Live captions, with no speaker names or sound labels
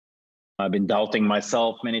I've been doubting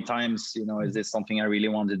myself many times, is this something I really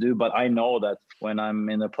want to do? But I know that when I'm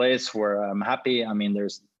in a place where I'm happy,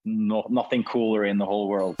 there's nothing cooler in the whole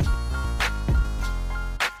world.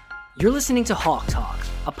 You're listening to Hawk Talk,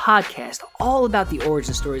 a podcast all about the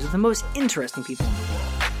origin stories of the most interesting people in the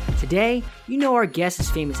world. Today, our guests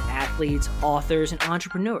as famous athletes, authors, and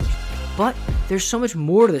entrepreneurs. But there's so much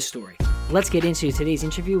more to the story. Let's get into today's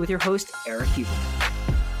interview with your host, Erik Huberman.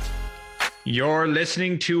 You're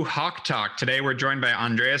listening to Hawk Talk. Today, we're joined by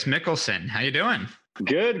Andreas Mikkelsen. How you doing?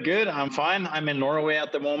 Good. I'm fine. I'm in Norway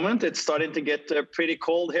at the moment. It's starting to get pretty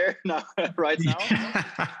cold here right now.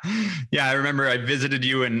 Yeah, I remember I visited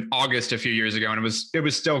you in August a few years ago, and it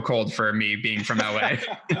was still cold for me being from LA.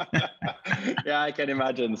 Yeah, I can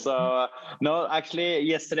imagine. So no, actually,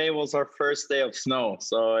 yesterday was our first day of snow,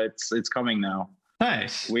 so it's coming now.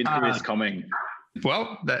 Nice. Winter is coming.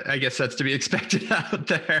 Well, I guess that's to be expected out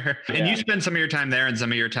there. And yeah. You spend some of your time there and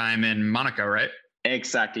some of your time in Monaco, right?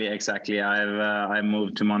 Exactly. I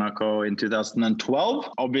moved to Monaco in 2012.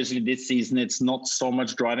 Obviously, this season it's not so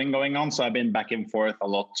much driving going on, so I've been back and forth a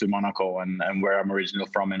lot to Monaco and where I'm originally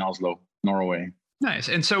from in Oslo, Norway. Nice.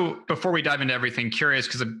 And so before we dive into everything, curious,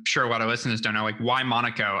 because I'm sure a lot of listeners don't know, why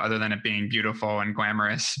Monaco, other than it being beautiful and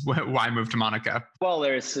glamorous? Why move to Monaco? Well,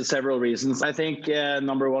 there's several reasons. I think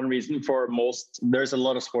number one reason for there's a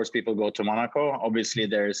lot of sports people go to Monaco. Obviously,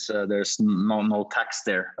 there's no tax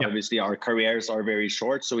there. Yep. Obviously, our careers are very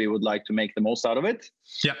short, so we would like to make the most out of it.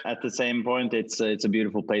 Yeah. At the same point, it's a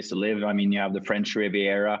beautiful place to live. You have the French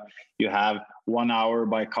Riviera. You have 1 hour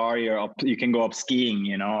by car. You can go up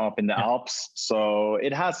skiing, up in the Alps. So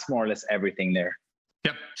it has more or less everything there.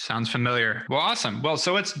 Yep. Sounds familiar. Well, awesome. Well,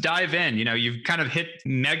 so let's dive in. You've kind of hit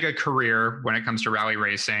mega career when it comes to rally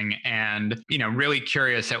racing, and, really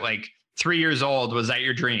curious at 3 years old, was that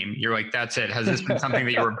your dream? You're like, that's it. Has this been something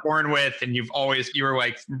that you were born with? And you were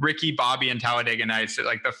like Ricky Bobby and Talladega Nights.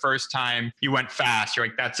 Like the first time you went fast, you're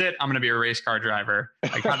like, that's it. I'm going to be a race car driver.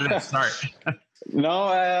 How did it start?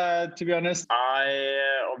 No, to be honest,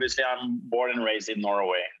 I'm born and raised in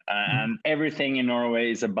Norway, and everything in Norway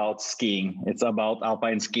is about skiing. It's about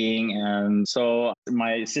alpine skiing. And so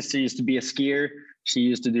my sister used to be a skier. She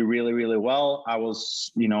used to do really, really well. I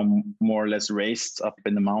was, more or less raised up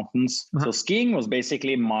in the mountains. Uh-huh. So skiing was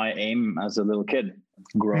basically my aim as a little kid.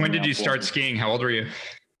 When did you start skiing? How old were you?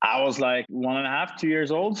 I was like 1.5, 2 years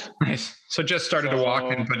old. Nice. So just started to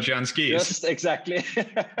walk and put you on skis. Just exactly.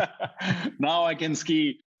 Now I can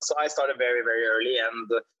ski. So I started very, very early,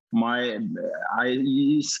 and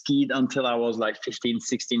I skied until I was like 15,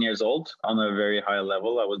 16 years old on a very high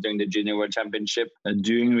level. I was doing the Junior World Championship,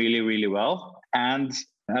 doing really, really well. And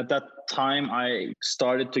at that time, I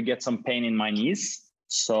started to get some pain in my knees.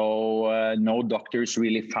 So no doctors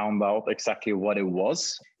really found out exactly what it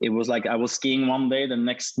was. It was like I was skiing one day. The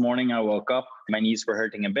next morning I woke up, my knees were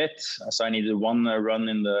hurting a bit. So I needed one run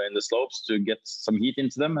in the slopes to get some heat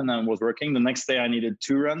into them, and then was working. The next day I needed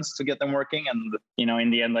 2 runs to get them working. And,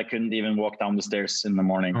 in the end, I couldn't even walk down the stairs in the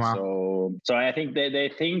morning. Wow. So I think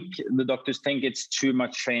the doctors think it's too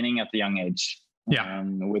much training at the young age. Yeah,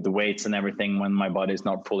 with the weights and everything when my body is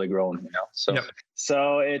not fully grown, So, yep.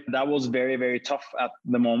 So that was very, very tough at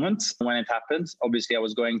the moment when it happened. Obviously, I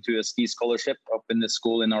was going to a ski scholarship up in the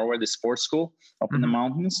school in Norway, the sports school up in the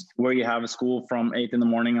mountains, where you have a school from 8 in the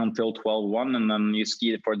morning until 12:1, and then you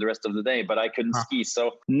ski for the rest of the day. But I couldn't ski.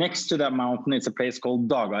 So next to that mountain, it's a place called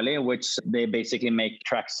Dagali, which they basically make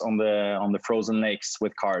tracks on the frozen lakes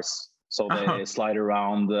with cars. So they slide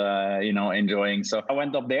around, enjoying. So I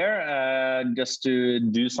went up there just to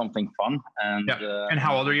do something fun. And and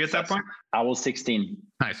how old are you at that point? I was 16.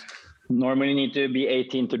 Nice. Normally you need to be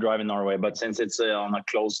 18 to drive in Norway, but since it's on a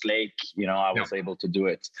closed lake, I was able to do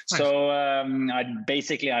it. Nice. So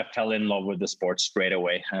I fell in love with the sport straight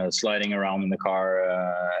away. Sliding around in the car,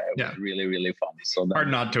 it was really, really fun. So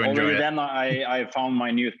hard not to enjoy it. Then I found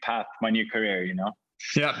my new path, my new career,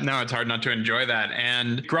 Yeah, no, it's hard not to enjoy that.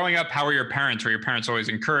 And growing up, how were your parents? Were your parents always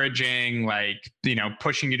encouraging,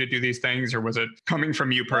 pushing you to do these things, or was it coming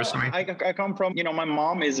from you personally? Well, I come from, my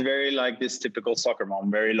mom is very like this typical soccer mom,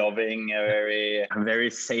 very loving, very, very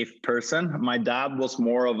safe person. My dad was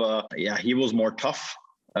more of he was more tough.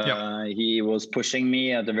 He was pushing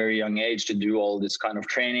me at a very young age to do all this kind of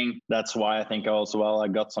training. That's why I think I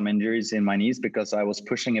got some injuries in my knees, because I was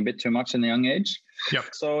pushing a bit too much in a young age. Yep.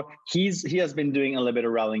 So he has been doing a little bit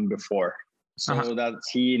of rallying before. So that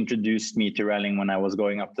he introduced me to rallying when I was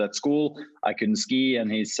going up to that school. I couldn't ski,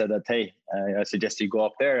 and he said that, hey, I suggest you go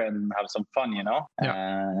up there and have some fun,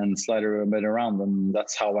 and slide a bit around. And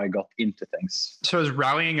that's how I got into things. So is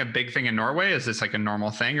rallying a big thing in Norway? Is this like a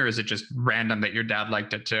normal thing, or is it just random that your dad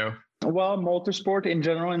liked it too? Well, motorsport in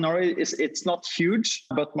general in Norway it's not huge,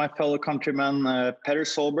 but my fellow countryman Petter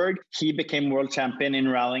Solberg, he became world champion in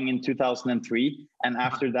rallying in 2003, and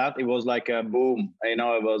after that it was like a boom.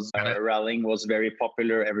 It was rallying was very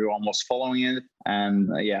popular. Everyone was following it, and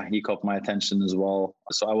he caught my attention as well.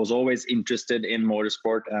 So I was always interested in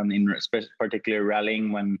motorsport and in particular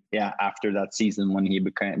rallying. When after that season when he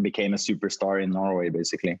became a superstar in Norway,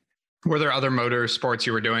 basically. Were there other motor sports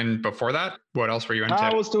you were doing before that? What else were you into?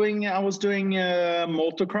 I was doing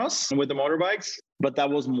motocross with the motorbikes, but that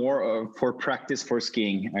was more for practice for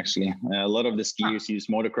skiing, actually. A lot of the skiers use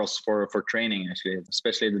motocross for training, actually,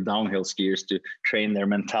 especially the downhill skiers to train their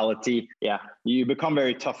mentality. Yeah, you become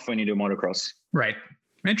very tough when you do motocross. Right.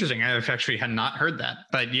 Interesting. I actually had not heard that,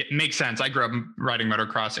 but it makes sense. I grew up riding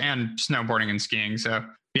motocross and snowboarding and skiing, so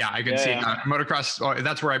yeah, I can see that. Motocross,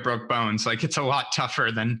 that's where I broke bones. Like, it's a lot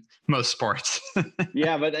tougher than most sports.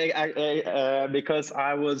 Yeah, but I because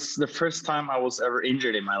I was the first time I was ever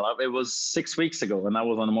injured in my life, it was 6 weeks ago, and I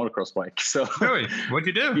was on a motocross bike. So really, what'd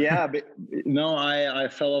you do? Yeah, I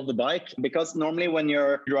fell off the bike, because normally when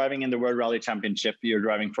you're driving in the World Rally Championship, you're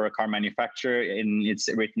driving for a car manufacturer, and it's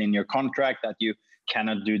written in your contract that you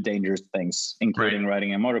cannot do dangerous things, including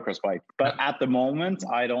riding a motocross bike. But at the moment,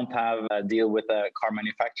 I don't have a deal with a car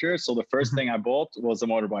manufacturer. So the first thing I bought was a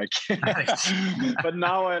motorbike. But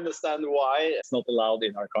now I understand why it's not allowed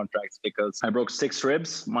in our contracts, because I broke 6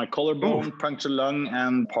 ribs, my collarbone, punctured lung,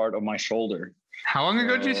 and part of my shoulder. How long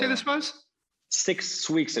ago did you say this was? 6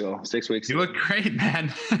 weeks ago. 6 weeks ago. You look great,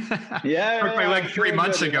 man. Yeah. I broke my leg 3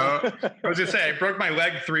 months ago. I was gonna say, I broke my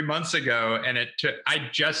leg 3 months ago, and I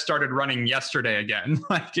just started running yesterday again.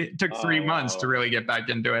 Like, it took 3 months to really get back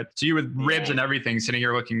into it. So you with ribs and everything, sitting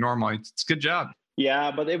here looking normal. It's a good job.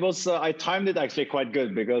 Yeah, but it was, I timed it actually quite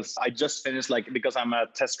good, because I just finished, because I'm a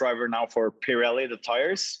test driver now for Pirelli, the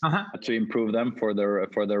tires, to improve them for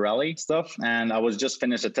the rally stuff. And I was just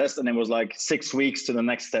finished a test, and it was 6 weeks to the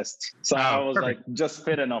next test. So I was just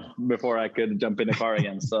fit enough before I could jump in the car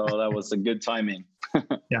again. So that was a good timing.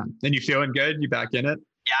 Yeah. And you feeling good? You back in it?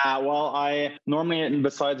 Yeah, well, I normally,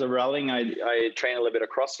 besides the rallying, I train a little bit of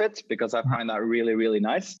CrossFit, because I find that really, really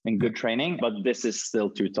nice and good training. But this is still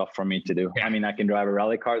too tough for me to do. Yeah. I mean, I can drive a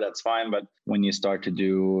rally car, that's fine. But when you start to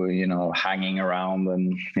do, hanging around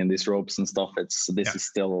and in these ropes and stuff, this is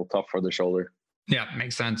still tough for the shoulder. Yeah,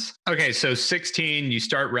 makes sense. Okay, so 16, you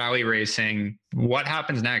start rally racing. What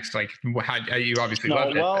happens next? You obviously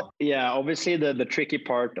loved it. Well, yeah, obviously the tricky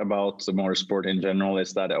part about the motorsport in general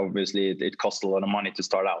is that obviously it costs a lot of money to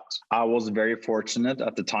start out. I was very fortunate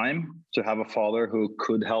at the time to have a father who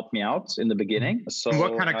could help me out in the beginning. So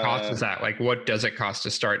what kind of cost is that? What does it cost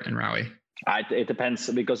to start in rally? It depends,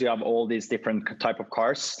 because you have all these different type of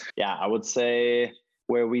cars. Yeah, I would say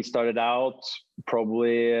where we started out,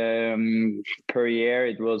 probably per year,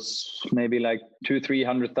 it was maybe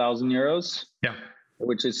 200,000-300,000 euros. Yeah.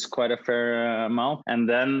 Which is quite a fair amount. And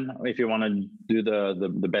then if you want to do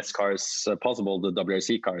the best cars possible, the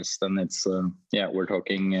WRC cars, then it's, we're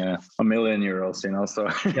talking €1 million, So,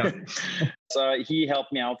 so he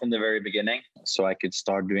helped me out in the very beginning, so I could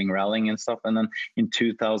start doing rallying and stuff. And then in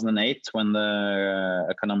 2008, when the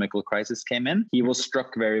economical crisis came in, he was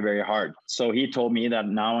struck very, very hard. So he told me that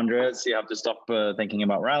now, Andreas, you have to stop thinking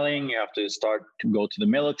about rallying. You have to start to go to the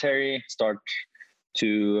military, start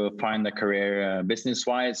to find a career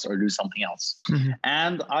business-wise, or do something else. Mm-hmm.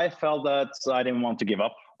 And I felt that I didn't want to give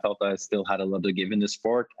up. I felt I still had a lot to give in the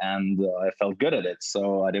sport, and I felt good at it,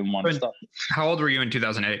 so I didn't want to stop. How old were you in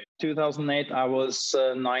 2008? 2008, I was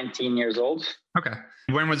 19 years old. Okay.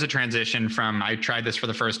 When was the transition from I tried this for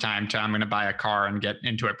the first time to I'm going to buy a car and get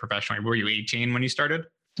into it professionally? Were you 18 when you started?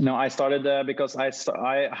 No, I started because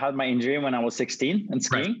I had my injury when I was 16 and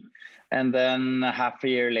skiing. Right. And then half a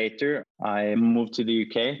year later, I moved to the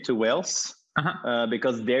UK, to Wales,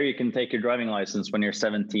 because there you can take your driving license when you're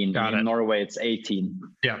 17. In Norway, it's 18.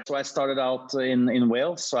 Yeah. So I started out in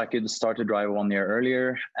Wales, so I could start to drive 1 year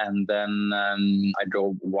earlier. And then I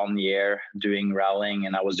drove 1 year doing rallying,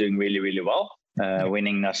 and I was doing really, really well.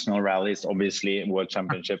 Winning national rallies. Obviously, World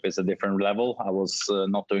Championship is a different level. I was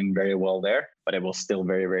not doing very well there, but it was still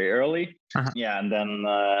very, very early. Yeah, and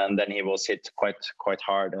then he was hit quite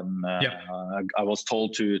hard, and I was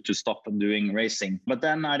told to stop doing racing. But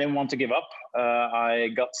then I didn't want to give up.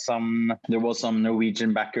 There was some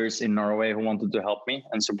Norwegian backers in Norway who wanted to help me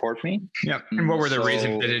and support me. Yeah. And what were the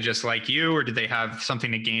reasons? Did it just like you, or did they have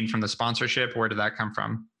something to gain from the sponsorship? Where did that come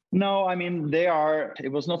from? No, I mean,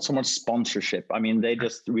 it was not so much sponsorship. I mean, they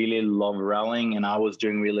just really love rallying, and I was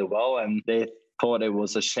doing really well, and they thought it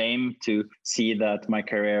was a shame to see that my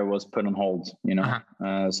career was put on hold,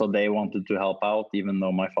 So they wanted to help out, even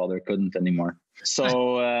though my father couldn't anymore.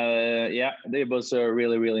 So it was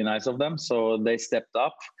really, really nice of them. So they stepped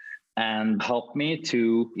up and helped me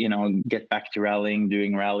to, get back to rallying,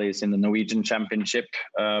 doing rallies in the Norwegian Championship.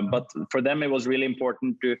 But for them, it was really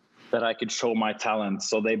important that I could show my talent.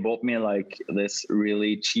 So they bought me like this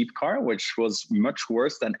really cheap car, which was much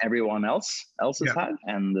worse than everyone else's had.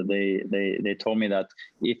 And they told me that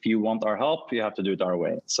if you want our help, you have to do it our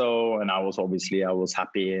way. So, and I was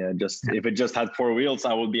happy. If it just had 4 wheels,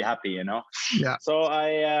 I would be happy, Yeah. So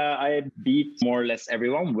I beat more or less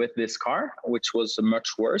everyone with this car, which was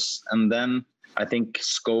much worse. And then I think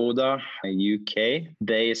Skoda UK,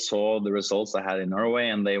 they saw the results I had in Norway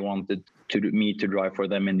and they wanted me to drive for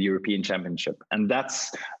them in the European Championship. And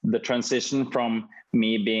that's the transition from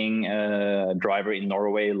me being a driver in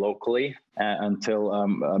Norway locally until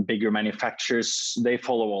bigger manufacturers, they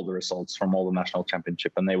follow all the results from all the national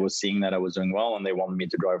championship. And they were seeing that I was doing well and they wanted me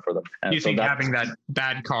to drive for them. Do you think having that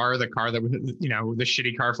bad car, the car that was, the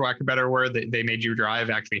shitty car, for lack of a better word, that they made you drive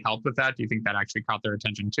actually helped with that? Do you think that actually caught their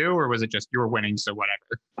attention too? Or was it just you were winning, so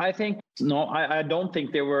whatever? I think, no, I don't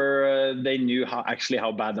think they knew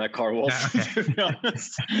how bad that car was, to be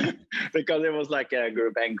honest, because it was like a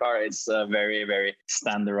Group N car. It's a very, very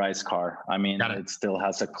standardized car. I mean, it still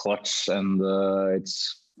has a clutch and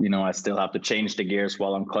it's, I still have to change the gears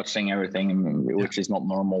while I'm clutching everything, which is not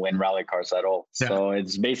normal in rally cars at all. Yeah. So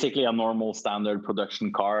it's basically a normal standard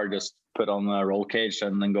production car, just put on a roll cage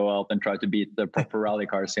and then go out and try to beat the proper rally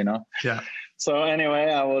cars, Yeah. So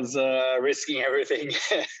anyway, I was risking everything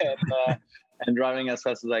and driving as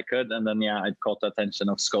fast as I could. And then, I caught the attention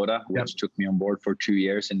of Skoda, which took me on board for 2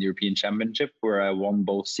 years in the European Championship, where I won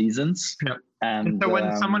both seasons. Yep. And so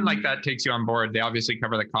when someone like that takes you on board, they obviously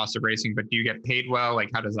cover the cost of racing, but do you get paid well?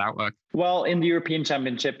 Like, how does that look? Well, in the European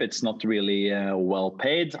Championship, it's not really well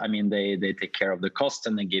paid. I mean, they take care of the cost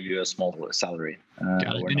and they give you a small salary.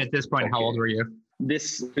 And at this point, how old were you?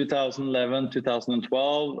 This 2011,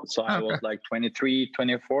 2012. So I was like 23,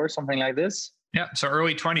 24, something like this. Yeah. So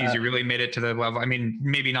early 20s, you really made it to the level. I mean,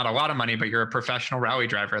 maybe not a lot of money, but you're a professional rally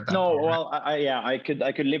driver at that point. No, well, I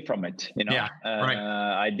could live from it. Yeah, right.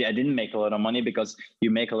 I didn't make a lot of money because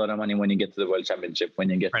you make a lot of money when you get to the World Championship, when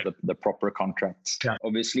you get the proper contracts. Yeah.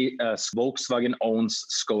 Obviously, Volkswagen owns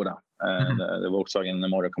Skoda. The Volkswagen, the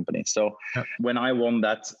motor company. So when I won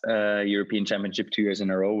that European Championship 2 years in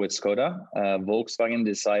a row with Skoda, Volkswagen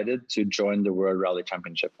decided to join the World Rally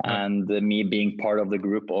Championship. And me being part of the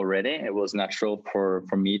group already, it was natural for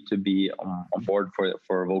me to be on board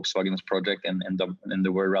for Volkswagen's project in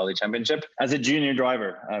the World Rally Championship as a junior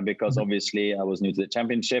driver, because obviously I was new to the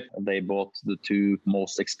championship. They bought the two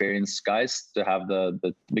most experienced guys to have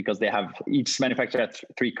because they have each manufacturer had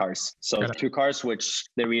 3 cars. So 2 cars which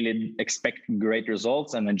they really expect great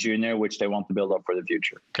results, and a junior which they want to build up for the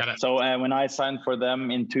future. Got it. So when I signed for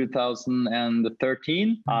them in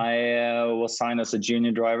 2013, I was signed as a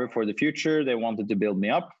junior driver for the future. They wanted to build me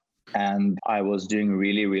up, and I was doing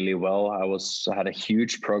really, really well. I had a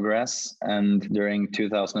huge progress, and during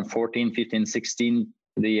 2014, 15, 16,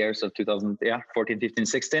 the years of 14, 15,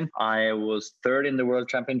 16, I was 3rd in the World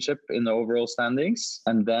Championship in the overall standings.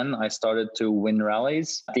 And then I started to win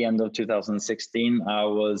rallies. At the end of 2016, I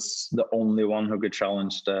was the only one who could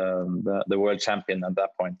challenge the world champion at that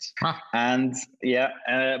point. Huh. And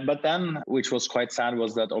but then, which was quite sad,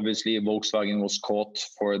 was that obviously Volkswagen was caught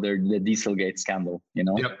for the Dieselgate scandal,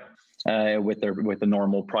 Yep. With the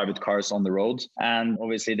normal private cars on the road. And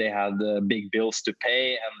obviously they had big bills to pay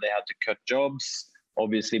and they had to cut jobs.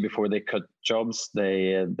 Obviously, before they cut jobs,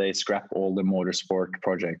 they scrap all the motorsport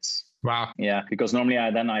projects. Wow. Yeah, because normally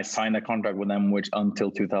I signed a contract with them until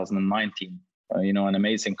 2019. An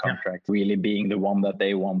amazing contract, really being the one that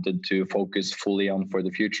they wanted to focus fully on for the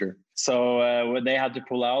future. So they had to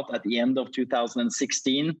pull out at the end of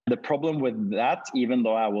 2016. The problem with that, even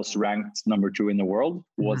though I was ranked number 2 in the world,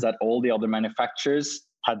 was that all the other manufacturers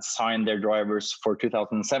had signed their drivers for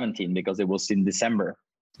 2017 because it was in December.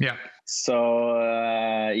 Yeah.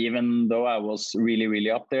 So even though I was really, really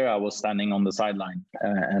up there, I was standing on the sideline.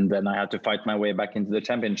 And then I had to fight my way back into the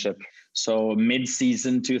championship. So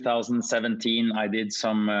mid-season 2017, I did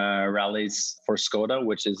some rallies for Skoda,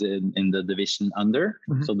 which is in the division under.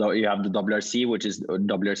 Mm-hmm. So you have the WRC, which is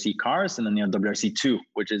WRC cars, and then you have WRC2,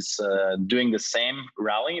 which is doing the same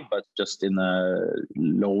rally, but just in a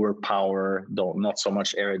lower power, though not so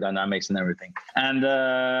much aerodynamics and everything. And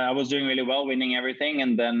I was doing really well, winning everything.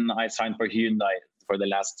 And then I signed for Hyundai for the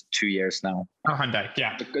last 2 years now. Oh, Hyundai,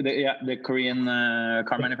 yeah. The Korean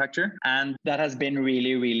car manufacturer. And that has been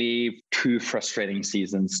really, really 2 frustrating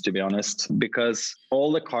seasons, to be honest, because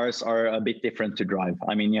all the cars are a bit different to drive.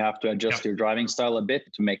 I mean, you have to adjust your driving style a bit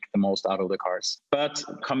to make the most out of the cars. But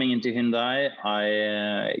coming into Hyundai,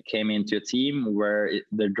 I came into a team where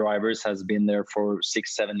the drivers has been there for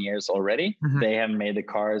 6-7 years already. Mm-hmm. They have made the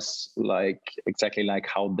cars exactly like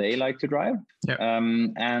how they like to drive. Yep.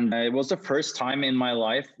 And it was the first time in my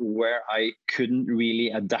life where I couldn't really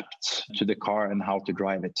adapt to the car and how to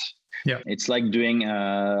drive it. Yeah, it's like doing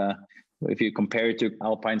if you compare it to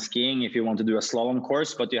alpine skiing, if you want to do a slalom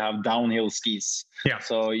course, but you have downhill skis. Yeah.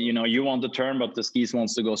 So, you want to turn, but the skis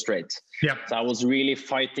wants to go straight. Yeah. So I was really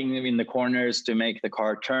fighting in the corners to make the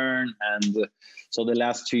car turn. And so the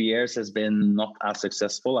last 2 years has been not as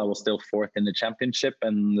successful. I was still 4th in the championship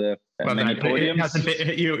and many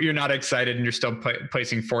podiums. You're not excited and you're still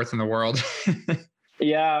placing 4th in the world.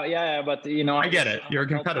 Yeah, but I get it. You're a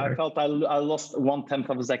competitor. I felt I lost 1/10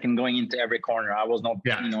 of a second going into every corner. I was not,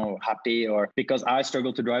 happy, or because I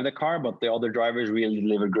struggled to drive the car, but the other drivers really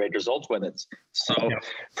delivered great results with it. So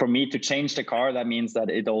for me to change the car, that means that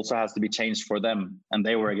it also has to be changed for them, and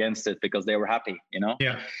they were against it because they were happy.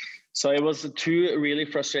 Yeah. So it was 2 really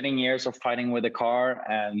frustrating years of fighting with the car.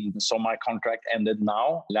 And so my contract ended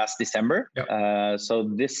now last December. Yep. So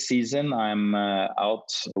this season I'm out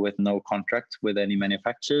with no contract with any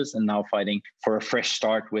manufacturers and now fighting for a fresh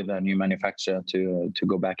start with a new manufacturer to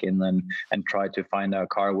go back in and try to find a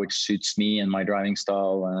car which suits me and my driving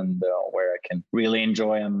style and where I can really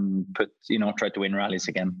enjoy and try to win rallies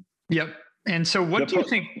again. Yep. And so what do you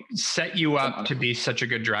think set you up to be such a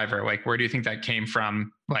good driver? Like, where do you think that came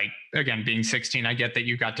from? Like, again, being 16, I get that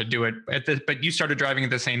you got to do it but you started driving at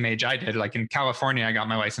the same age I did. Like in California, I got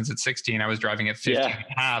my license at 16. I was driving at 15 and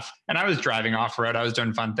a half and I was driving off-road. I was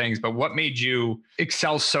doing fun things, but what made you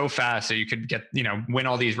excel so fast so you could get, win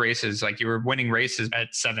all these races? Like you were winning races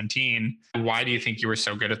at 17. Why do you think you were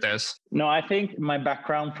so good at this? No, I think my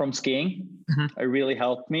background from skiing really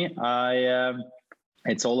helped me.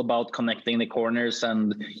 It's all about connecting the corners,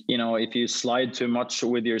 and if you slide too much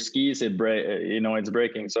with your skis, it's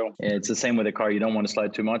breaking. So it's the same with the car. You don't want to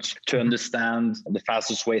slide too much to understand the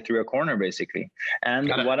fastest way through a corner, basically. And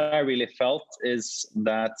what I really felt is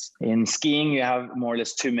that in skiing you have more or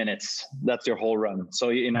less 2 minutes. That's your whole run. So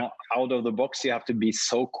out of the box you have to be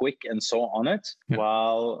so quick and so on it.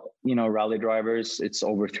 While rally drivers, it's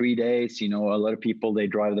over 3 days. A lot of people, they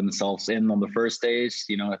drive themselves in on the first days,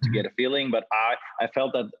 to get a feeling. But I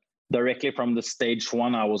felt that directly from the stage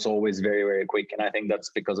 1, I was always very, very quick. And I think that's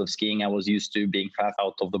because of skiing. I was used to being fast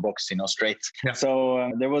out of the box, straight. Yeah. So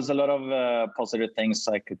there was a lot of positive things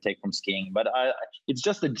I could take from skiing. But it's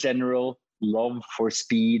just a general love for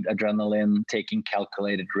speed, adrenaline, taking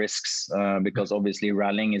calculated risks, because obviously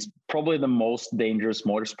rallying is probably the most dangerous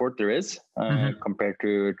motorsport there is compared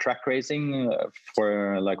to track racing.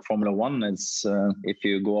 For like Formula One, it's if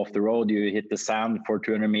you go off the road, you hit the sand for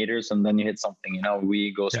 200 meters and then you hit something.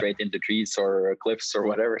 We go straight into trees or cliffs or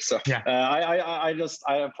whatever. So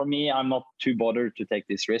for me, I'm not too bothered to take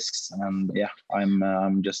these risks, and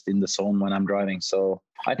I'm just in the zone when I'm driving. So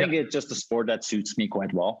I think it's just a sport that suits me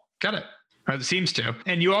quite well. Got it. It seems to.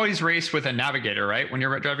 And you always race with a navigator, right? When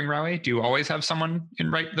you're driving rally, do you always have someone in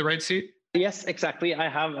the right seat? Yes, exactly. I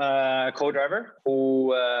have a co-driver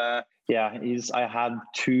who, I had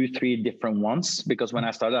 2-3 different ones, because when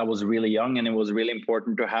I started, I was really young and it was really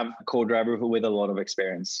important to have a co-driver with a lot of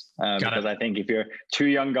experience. Because I think if you're 2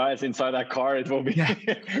 young guys inside that car, it will be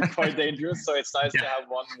quite dangerous. So it's nice to have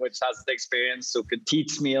one which has the experience, who could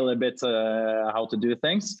teach me a little bit how to do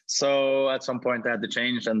things. So at some point I had to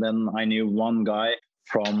change. And then I knew one guy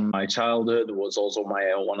from my childhood, who was also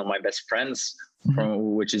one of my best friends,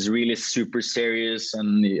 which is really super serious.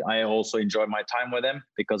 And I also enjoy my time with him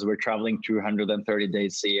because we're traveling 230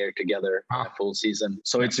 days a year together, a full season.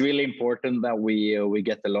 So it's really important that we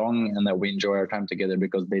get along and that we enjoy our time together,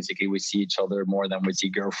 because basically we see each other more than we see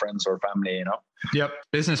girlfriends or family, Yep.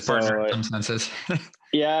 Business partner in some senses.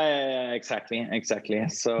 Exactly.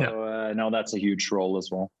 So no, that's a huge role as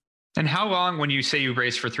well. And how long, when you say you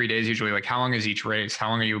race for 3 days, usually, like how long is each race? How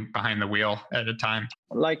long are you behind the wheel at a time?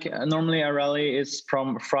 Like normally a rally is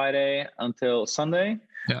from Friday until Sunday,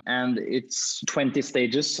 and it's 20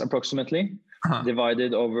 stages approximately,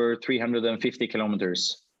 divided over 350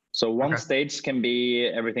 kilometers. So one stage can be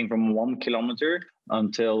everything from 1 kilometer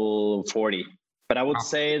until 40. But I would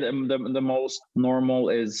say the most normal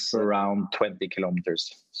is around 20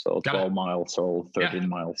 kilometers. So 12 miles or 13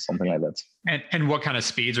 miles, something like that. And what kind of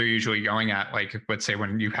speeds are you usually going at? Like, let's say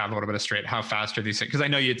when you have a little bit of straight, how fast are these things? Because I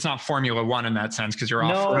know it's not Formula One in that sense, because you're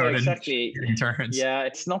off-road exactly. in turns. Yeah,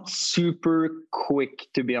 it's not super quick,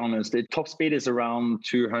 to be honest. The top speed is around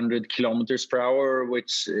 200 kilometers per hour,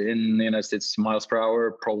 which in the United States miles per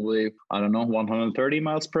hour, probably, I don't know, 130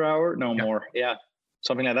 miles per hour. No more. Yeah,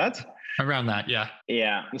 something like that. Around that, yeah.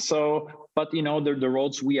 Yeah. So, but the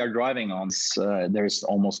roads we are driving on, there's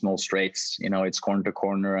almost no straights. It's corner to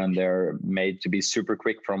corner, and they're made to be super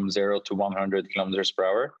quick from 0 to 100 kilometers per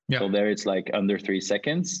hour. Yeah. So there it's like under 3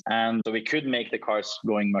 seconds. And so we could make the cars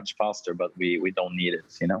going much faster, but we don't need it,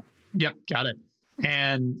 Yep, got it.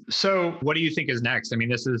 And so what do you think is next? I mean,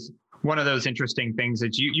 this is one of those interesting things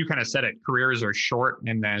that you kind of said it, careers are short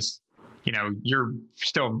in this. You're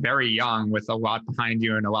still very young with a lot behind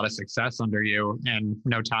you and a lot of success under you and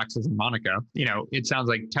no taxes in Monaco. It sounds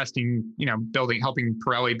like testing, helping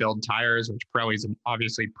Pirelli build tires, which Pirelli is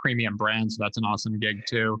obviously premium brand. So that's an awesome gig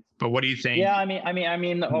too. But what do you think? Yeah, I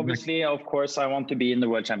mean, obviously, of course, I want to be in the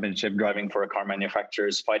World Championship driving for car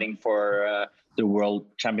manufacturers, fighting for the World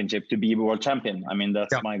Championship to be world champion. I mean,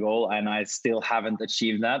 that's my goal, and I still haven't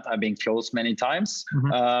achieved that. I've been close many times,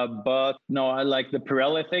 but no, I like the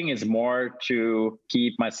Pirelli thing is more to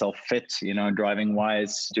keep myself fit, driving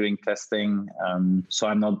wise, doing testing. So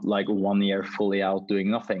I'm not like 1 year fully out doing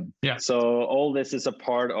nothing. Yeah. So all this is a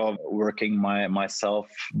part of working myself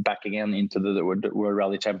back again into the World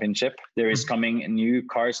Rally Championship. There is coming new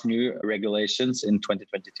cars, new regulations in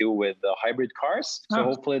 2022 with the hybrid cars. So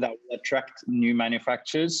hopefully that will attract new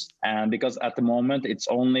manufacturers, and because at the moment it's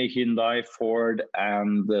only Hyundai, Ford,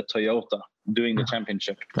 and Toyota doing the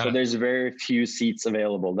championship. So there's very few seats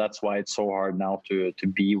available. That's why it's so hard now to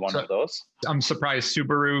be one of those. I'm surprised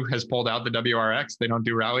Subaru has pulled out the WRX. They don't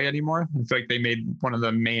do rally anymore. I feel like they made one of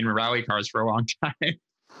the main rally cars for a long time.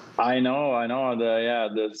 I know.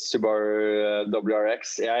 The Subaru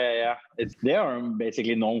WRX. Yeah. They are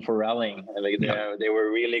basically known for rallying. Like they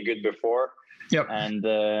were really good before. Yep. And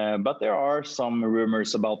but there are some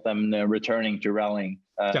rumors about them returning to rallying,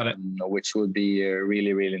 which would be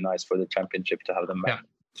really, really nice for the championship to have them back.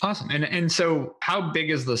 Yeah. Awesome. And so how big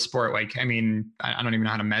is the sport? Like, I mean, I don't even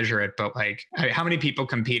know how to measure it, but like, how many people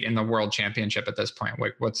compete in the World Championship at this point?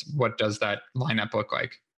 Like, what does that lineup look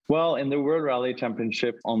like? Well, in the World Rally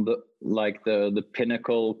Championship, on the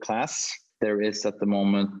pinnacle class, there is at the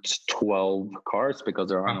moment 12 cars because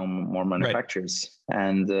there are no more manufacturers. Right.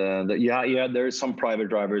 And there is some private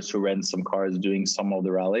drivers who rent some cars doing some of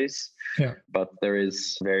the rallies. Yeah. But there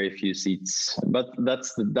is very few seats. But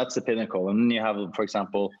that's the pinnacle. And then you have, for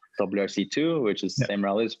example, WRC2, which is the same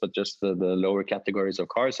rallies, but just the lower categories of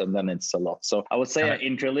cars. And then it's a lot. So I would say an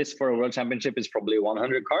entry list for a World Championship is probably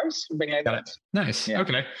 100 cars, something like that. Nice. Yeah.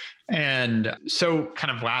 Okay. And so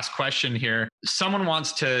kind of last question here, someone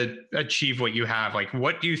wants to achieve what you have. Like,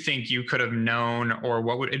 what do you think you could have known, or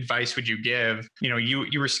what advice would you give?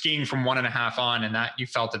 You were skiing from 1.5 on, and that you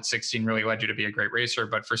felt at 16 really led you to be a great racer.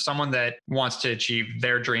 But for someone that wants to achieve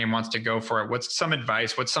their dream, wants to go for it, what's some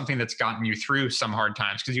advice? What's something that's gotten you through some hard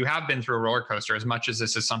times? Because you have been through a roller coaster, as much as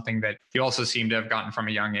this is something that you also seem to have gotten from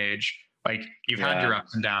a young age. Like, you've had your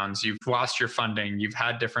ups and downs, you've lost your funding, you've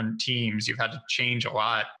had different teams, you've had to change a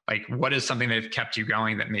lot. Like, what is something that kept you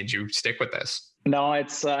going that made you stick with this? No,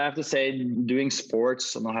 it's, I have to say, doing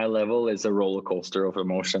sports on a high level is a roller coaster of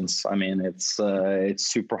emotions. I mean, it's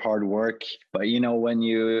super hard work, but when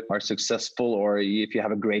you are successful, or if you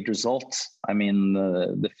have a great result, I mean,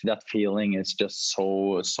 that feeling is just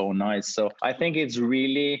so nice. So I think it's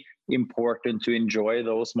really important to enjoy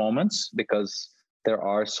those moments, because there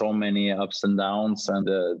are so many ups and downs, and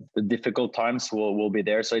the difficult times will be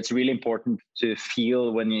there. So it's really important to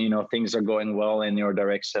feel when things are going well in your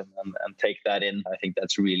direction, and take that in. I think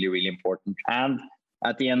that's really, really important. And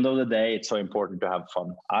at the end of the day, it's so important to have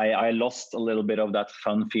fun. I lost a little bit of that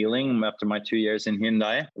fun feeling after my 2 years in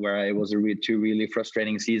Hyundai, where it was two really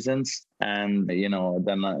frustrating seasons. And,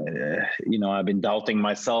 then, I've been doubting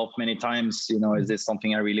myself many times, is this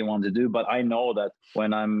something I really want to do? But I know that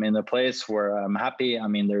when I'm in a place where I'm happy, I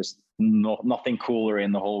mean, there's nothing cooler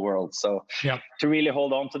in the whole world. So to really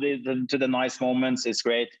hold on to the nice moments is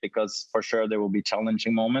great, because for sure there will be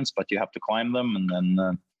challenging moments, but you have to climb them, and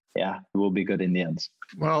then, it will be good in the end.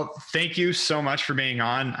 Well, thank you so much for being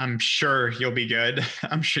on. I'm sure you'll be good.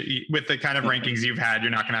 I'm sure with the kind of rankings you've had,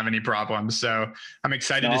 you're not going to have any problems. So I'm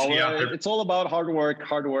excited to see you out there. It's all about hard work.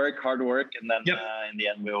 And then in the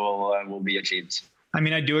end, we'll be achieved. I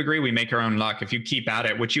mean, I do agree. We make our own luck if you keep at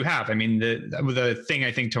it, which you have. I mean, the thing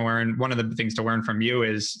I think to learn, one of the things to learn from you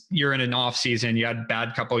is you're in an off season. You had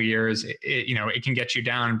bad couple of years. It can get you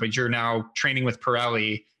down, but you're now training with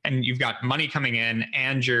Pirelli and you've got money coming in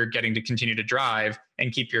and you're getting to continue to drive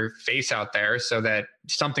and keep your face out there so that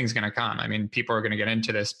something's going to come. I mean, people are going to get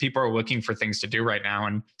into this. People are looking for things to do right now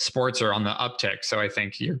and sports are on the uptick. So I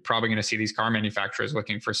think you're probably going to see these car manufacturers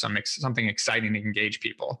looking for something exciting to engage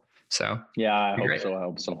people. So yeah, I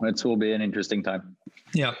hope so. It will be an interesting time.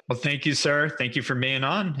 Yeah. Well, thank you, sir. Thank you for being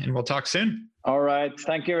on, and we'll talk soon. All right.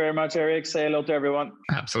 Thank you very much, Eric. Say hello to everyone.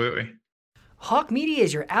 Absolutely. Hawk Media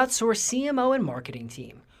is your outsourced CMO and marketing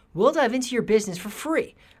team. We'll dive into your business for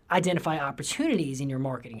free, identify opportunities in your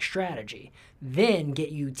marketing strategy, then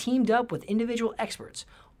get you teamed up with individual experts,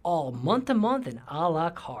 all month to month and a la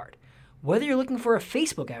carte. Whether you're looking for a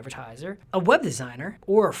Facebook advertiser, a web designer,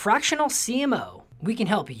 or a fractional CMO, we can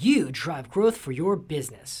help you drive growth for your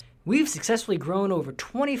business. We've successfully grown over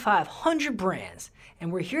 2,500 brands,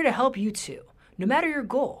 and we're here to help you too. No matter your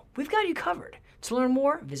goal, we've got you covered. To learn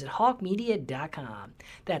more, visit hawkmedia.com.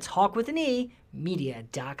 That's Hawk with an E,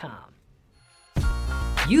 media.com.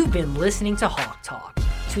 You've been listening to Hawk Talk.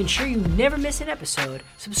 To ensure you never miss an episode,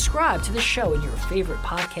 subscribe to the show in your favorite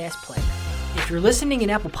podcast player. If you're listening in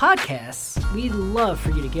Apple Podcasts, we'd love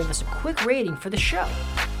for you to give us a quick rating for the show.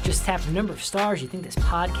 Just tap the number of stars you think this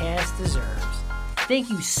podcast deserves. Thank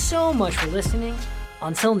you so much for listening.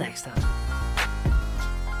 Until next time.